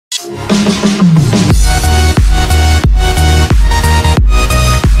Ethan?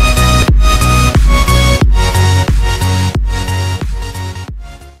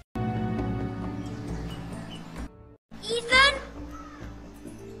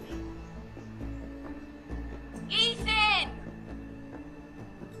 Ethan!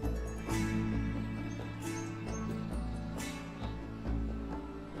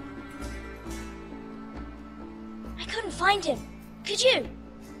 I couldn't find him. Could you?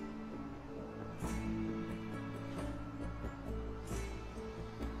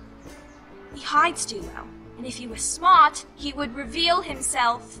 He hides too well, and if he were smart, he would reveal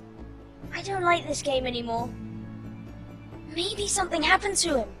himself. I don't like this game anymore. Maybe something happened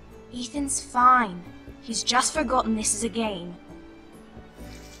to him. Ethan's fine. He's just forgotten this is a game.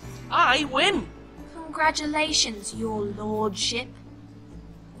 I win! Congratulations, your lordship.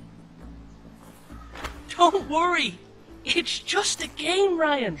 Don't worry. It's just a game,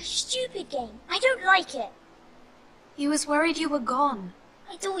 Ryan. A stupid game. I don't like it. He was worried you were gone.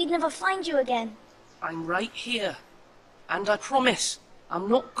 I thought we'd never find you again. I'm right here. And I promise, I'm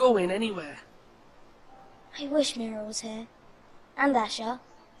not going anywhere. I wish Mira was here. And Asher.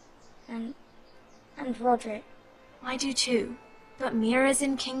 And Roderick. I do too. But Mira's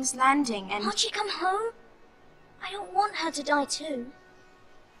in King's Landing and... Won't she come home? I don't want her to die too.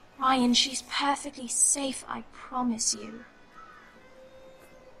 Ryan, she's perfectly safe, I promise you.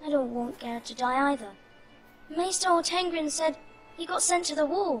 I don't want Garrett to die either. Maester Ortengrin said he got sent to the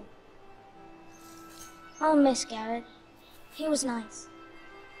wall. I'll miss Garrett. He was nice.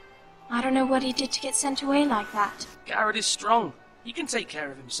 I don't know what he did to get sent away like that. Garrett is strong. He can take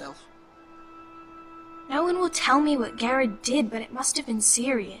care of himself. No one will tell me what Garrett did, but it must have been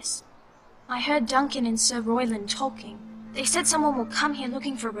serious. I heard Duncan and Sir Royland talking. They said someone will come here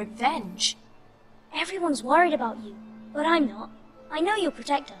looking for revenge. Everyone's worried about you, but I'm not. I know you'll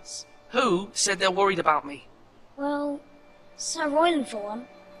protect us. Who said they're worried about me? Well, Sir Royland for one.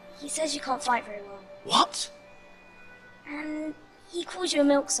 He says you can't fight very well. What? And he calls you a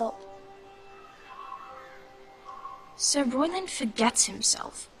milksop. Sir Royland forgets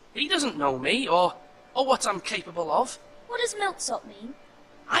himself. He doesn't know me, or what I'm capable of. What does milksop mean?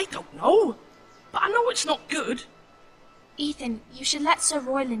 I don't know, but I know it's not good. Ethan, you should let Sir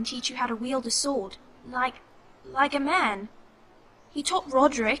Royland teach you how to wield a sword. Like a man. He taught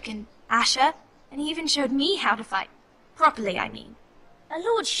Roderick and Asher, and he even showed me how to fight. Properly, I mean. A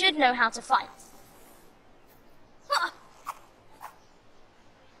lord should know how to fight.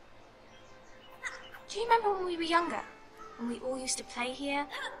 Do you remember when we were younger? When we all used to play here?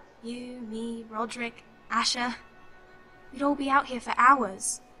 You, me, Roderick, Asher. We'd all be out here for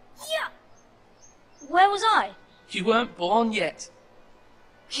hours. Yeah. Where was I? You weren't born yet.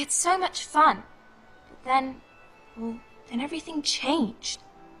 We had so much fun. But then everything changed.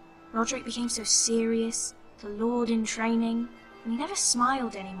 Roderick became so serious, the Lord in training, and he never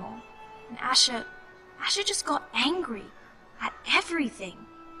smiled anymore. And Asher just got angry at everything.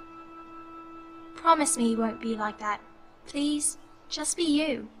 Promise me you won't be like that. Please, just be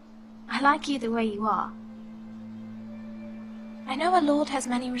you. I like you the way you are. I know a lord has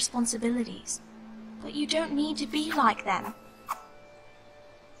many responsibilities, but you don't need to be like them.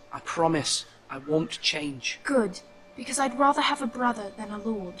 I promise I won't change. Good, because I'd rather have a brother than a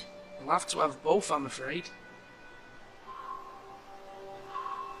lord. I'll have to have both, I'm afraid.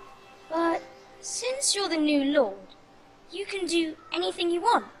 But since you're the new lord, you can do anything you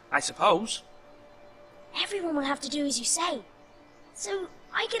want. I suppose. Everyone will have to do as you say. So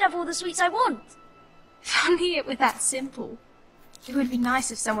I could have all the sweets I want. If only it were that simple. It would be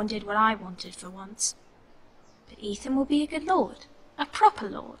nice if someone did what I wanted for once. But Ethan will be a good lord. A proper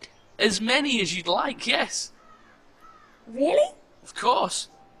lord. As many as you'd like, yes. Really? Of course.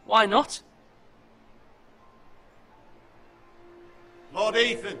 Why not? Lord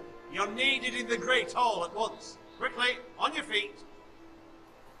Ethan, you're needed in the Great Hall at once. Quickly, on your feet.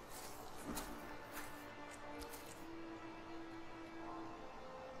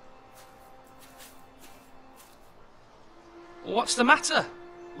 What's the matter?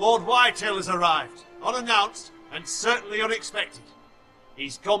 Lord Whitetail has arrived, unannounced and certainly unexpected.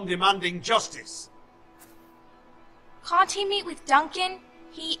 He's come demanding justice. Can't he meet with Duncan?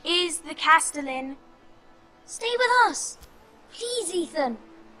 He is the Castellan. Stay with us. Please, Ethan.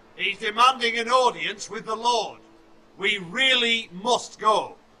 He's demanding an audience with the Lord. We really must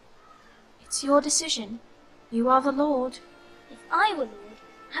go. It's your decision. You are the lord. If I were lord,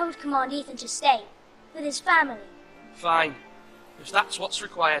 I would command Ethan to stay, with his family. Fine. If that's what's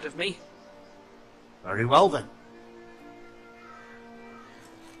required of me. Very well then.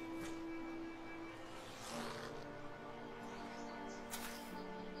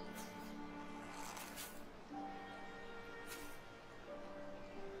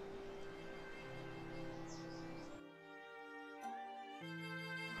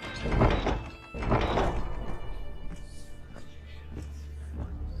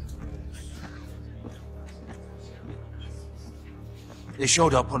 They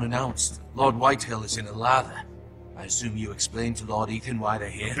showed up unannounced. Lord Whitehill is in a lather. I assume you explained to Lord Ethan why they're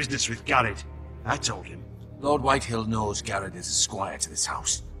here? Business with Garrett. I told him. Lord Whitehill knows Garrett is a squire to this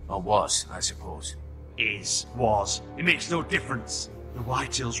house. Or was, I suppose. Was. It makes no difference. The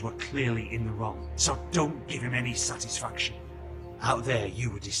Whitehills were clearly in the wrong, so don't give him any satisfaction. Out there,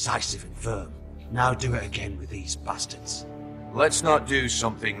 you were decisive and firm. Now do it again with these bastards. Let's not do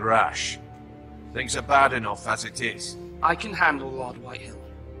something rash. Things are bad enough as it is. I can handle Lord Whitehill.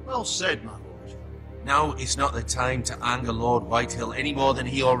 Well said, my lord. Now is not the time to anger Lord Whitehill any more than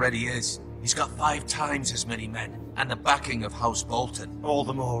he already is. He's got 5 times as many men, and the backing of House Bolton. All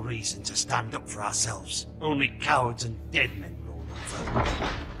the more reason to stand up for ourselves. Only cowards and dead men roll over.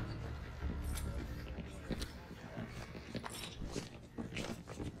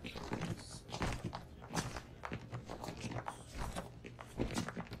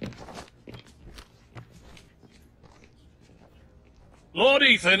 Lord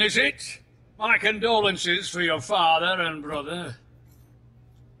Ethan, is it? My condolences for your father and brother.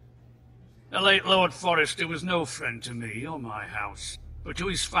 The late Lord Forrester was no friend to me or my house, but to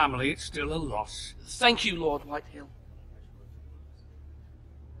his family it's still a loss. Thank you, Lord Whitehill.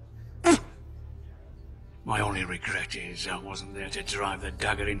 My only regret is I wasn't there to drive the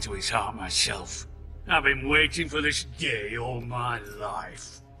dagger into his heart myself. I've been waiting for this day all my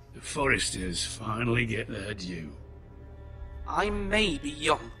life. The Forresters finally get their due. I may be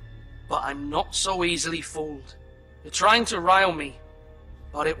young, but I'm not so easily fooled. You're trying to rile me,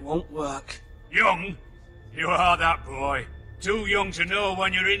 but it won't work. Young? You are that boy. Too young to know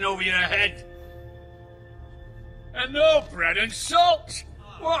when you're in over your head. And no bread and salt!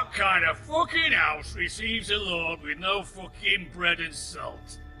 What kind of fucking house receives a lord with no fucking bread and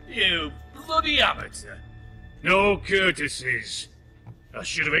salt? You bloody amateur. No courtesies. I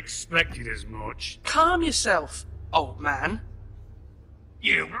should have expected as much. Calm yourself, old man.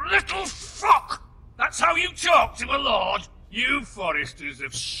 You little fuck! That's how you talk to a lord? You Forresters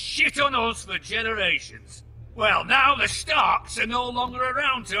have shit on us for generations. Well, now the Starks are no longer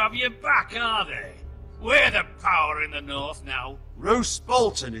around to have your back, are they? We're the power in the north now. Roose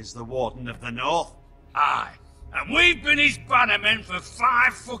Bolton is the Warden of the North. Aye, and we've been his bannermen for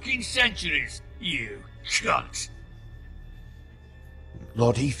 5 fucking centuries, you cunt.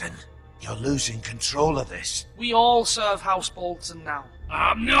 Lord Ethan, you're losing control of this. We all serve House Bolton now.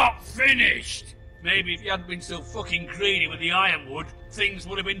 I'm not finished! Maybe if you hadn't been so fucking greedy with the ironwood, things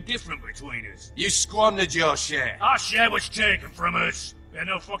would have been different between us. You squandered your share. Our share was taken from us. We had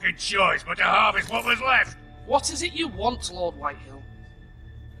no fucking choice but to harvest what was left. What is it you want, Lord Whitehill?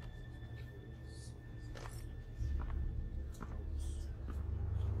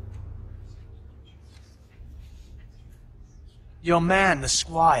 Your man, the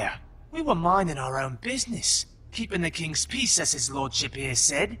squire. We were minding our own business, keeping the king's peace, as his lordship here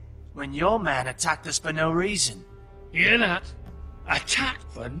said, when your man attacked us for no reason. Hear that?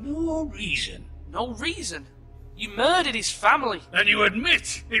 Attacked for no reason. No reason? You murdered his family. Then you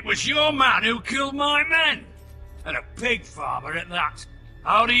admit it was your man who killed my men? And a pig farmer at that.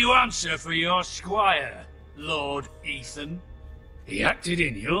 How do you answer for your squire, Lord Ethan? He acted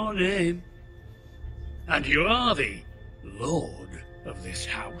in your name. And you are the lord of this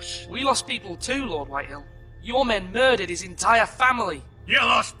house. We lost people too, Lord Whitehill. Your men murdered his entire family. You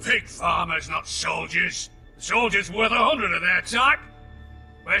lost pig farmers, not soldiers. The soldiers were the 100 of their type.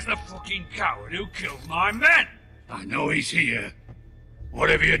 Where's the fucking coward who killed my men? I know he's here.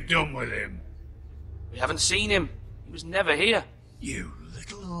 What have you done with him? We haven't seen him. He was never here. You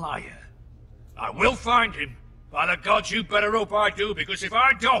little liar. I will find him. By the gods, you better hope I do, because if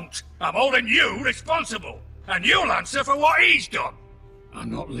I don't, I'm holding you responsible. And you'll answer for what he's done. I'm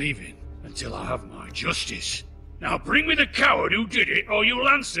not leaving until I have my justice. Now bring me the coward who did it, or you'll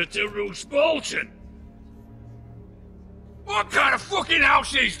answer to Roose Bolton. What kind of fucking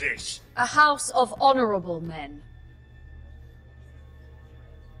house is this? A house of honourable men.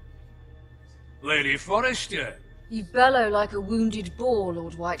 Lady Forrester. You bellow like a wounded boar,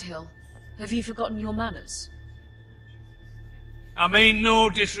 Lord Whitehill. Have you forgotten your manners? I mean no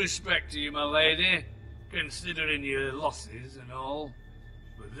disrespect to you, my lady, considering your losses and all.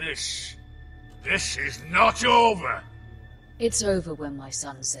 But this is not over. It's over when my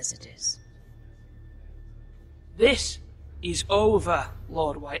son says it is. This is over,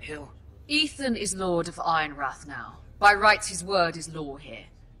 Lord Whitehill. Ethan is Lord of Ironrath now. By rights his word is law here.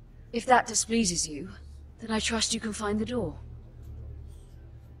 If that displeases you, then I trust you can find the door.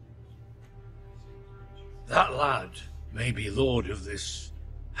 That lad may be lord of this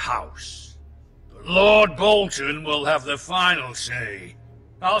house, but Lord Bolton will have the final say.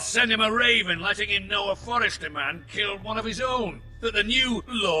 I'll send him a raven letting him know a Forrester man killed one of his own. That the new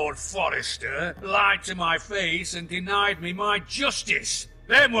Lord Forrester lied to my face and denied me my justice.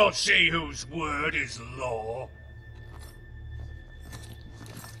 Then we'll see whose word is law.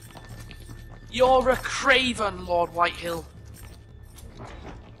 You're a craven, Lord Whitehill.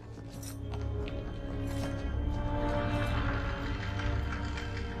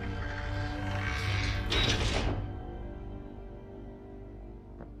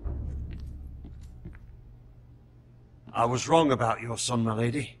 I was wrong about your son, my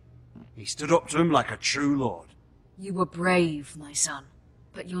lady. He stood up to him like a true lord. You were brave, my son.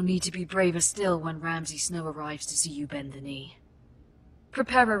 But you'll need to be braver still when Ramsay Snow arrives to see you bend the knee.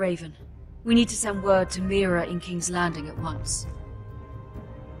 Prepare a raven. We need to send word to Mira in King's Landing at once.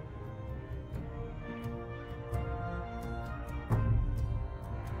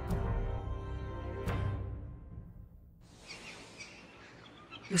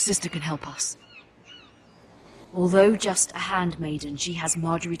 Your sister can help us. Although just a handmaiden, she has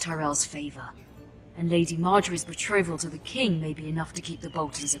Marjorie Tyrell's favor. And Lady Marjorie's betrothal to the king may be enough to keep the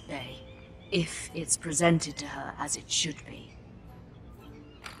Boltons at bay, if it's presented to her as it should be.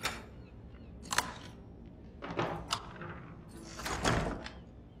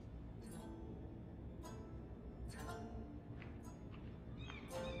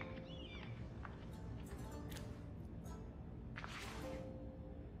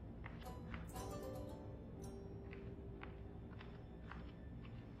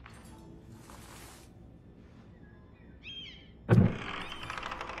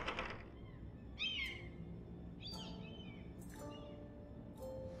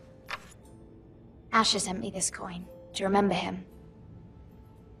 Asher sent me this coin, to remember him.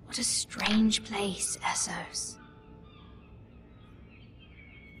 What a strange place, Essos.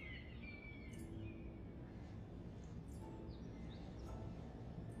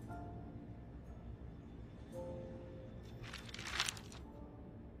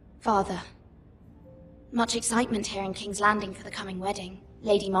 Father, much excitement here in King's Landing for the coming wedding.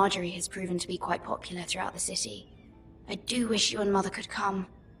 Lady Marjorie has proven to be quite popular throughout the city. I do wish you and Mother could come,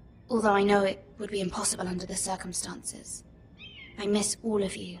 although I know it would be impossible under the circumstances. I miss all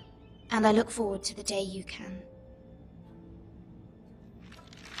of you, and I look forward to the day you can.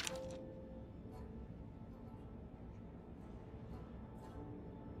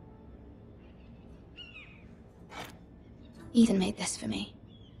 Ethan made this for me.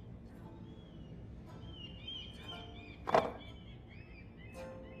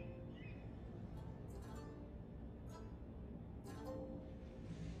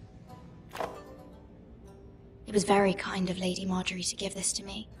 It was very kind of Lady Marjorie to give this to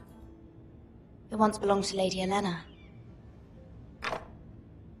me. It once belonged to Lady Elena.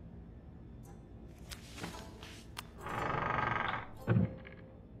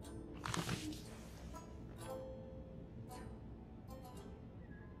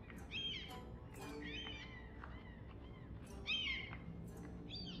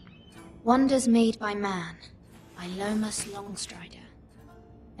 Wonders Made by Man, by Lomas Longstrider.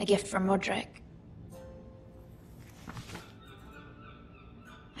 A gift from Roderick.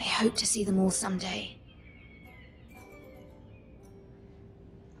 I hope to see them all someday.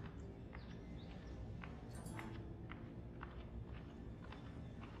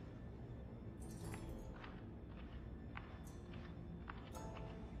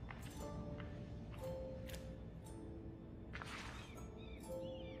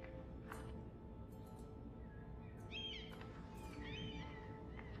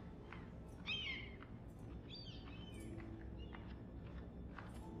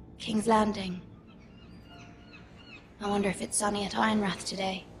 King's Landing. I wonder if it's sunny at Ironrath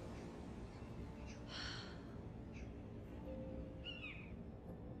today.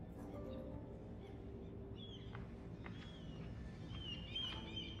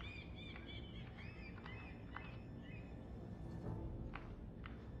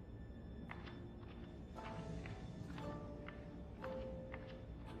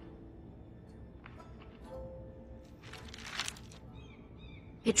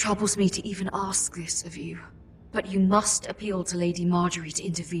 It troubles me to even ask this of you, but you must appeal to Lady Marjorie to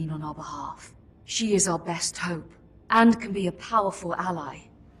intervene on our behalf. She is our best hope, and can be a powerful ally,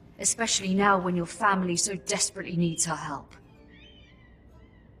 especially now when your family so desperately needs her help.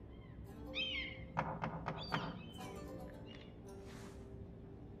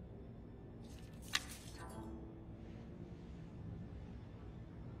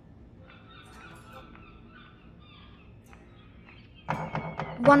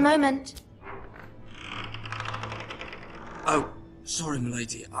 One moment. Oh, sorry,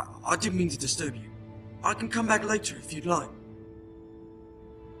 milady. I didn't mean to disturb you. I can come back later if you'd like.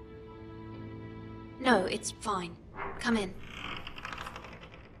 No, it's fine. Come in.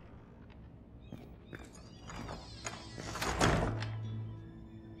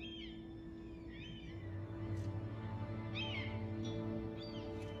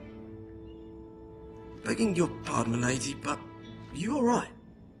 Begging your pardon, milady, but you alright?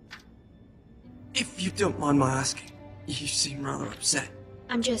 If you don't mind my asking, you seem rather upset.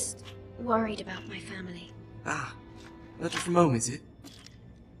 I'm just worried about my family. Ah, letter from home, is it?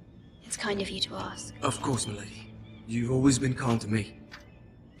 It's kind of you to ask. Of course, milady. You've always been kind to me.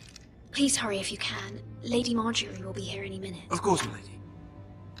 Please hurry if you can. Lady Marjorie will be here any minute. Of course, milady.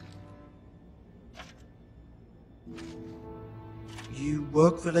 You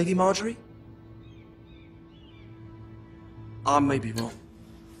work for Lady Marjorie? I may be wrong,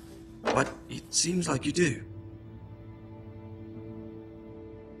 but it seems like you do.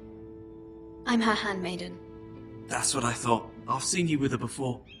 I'm her handmaiden. That's what I thought. I've seen you with her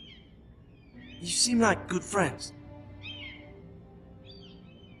before. You seem like good friends.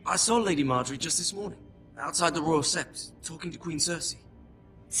 I saw Lady Marjorie just this morning, outside the Royal Sept, talking to Queen Cersei.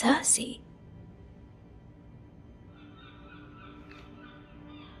 Cersei?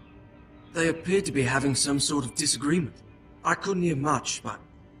 They appeared to be having some sort of disagreement. I couldn't hear much, but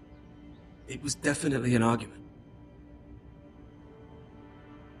it was definitely an argument.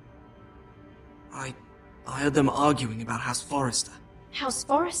 I heard them arguing about House Forrester. House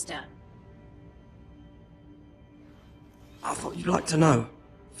Forrester? I thought you'd like to know.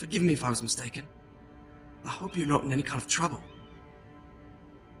 Forgive me if I was mistaken. I hope you're not in any kind of trouble.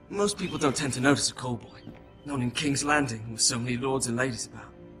 Most people don't tend to notice a callboy, not in King's Landing with so many lords and ladies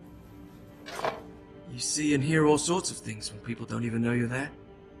about. You see and hear all sorts of things when people don't even know you're there.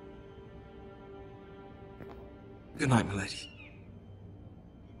 Good night, milady.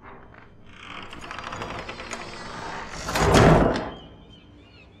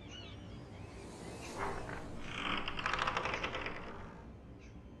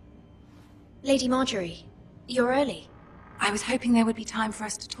 Lady Marjorie, you're early. I was hoping there would be time for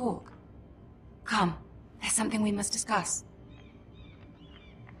us to talk. Come, there's something we must discuss.